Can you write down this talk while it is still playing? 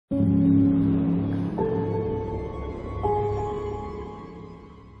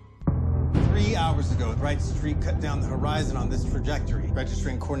hours ago, the right streak cut down the horizon on this trajectory,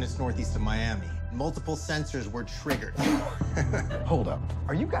 registering coordinates northeast of Miami. Multiple sensors were triggered. Hold up.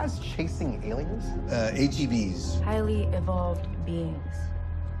 Are you guys chasing aliens? AGVs. Highly evolved beings.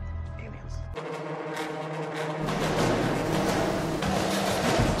 Aliens.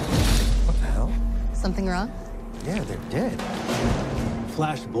 What the hell? Something wrong? Yeah, they're dead.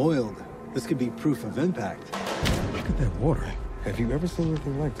 Flash boiled. This could be proof of impact. Look at that water. Have you ever seen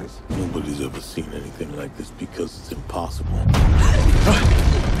anything like this? Nobody's ever seen anything like this because it's impossible.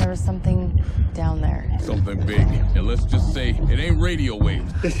 There was something down there. Something big. And let's just say it ain't radio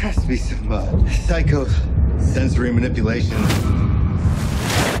waves. This has to be some psycho sensory manipulation.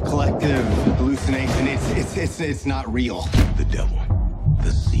 Collective hallucination. It's not real. The devil,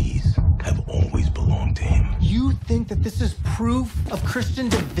 the seas, have always belonged to him. You think that this is proof of Christian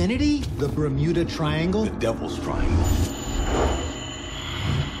divinity? The Bermuda Triangle? The devil's triangle.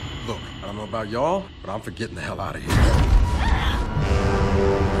 Look, I don't know about y'all, but I'm for getting the hell out of here.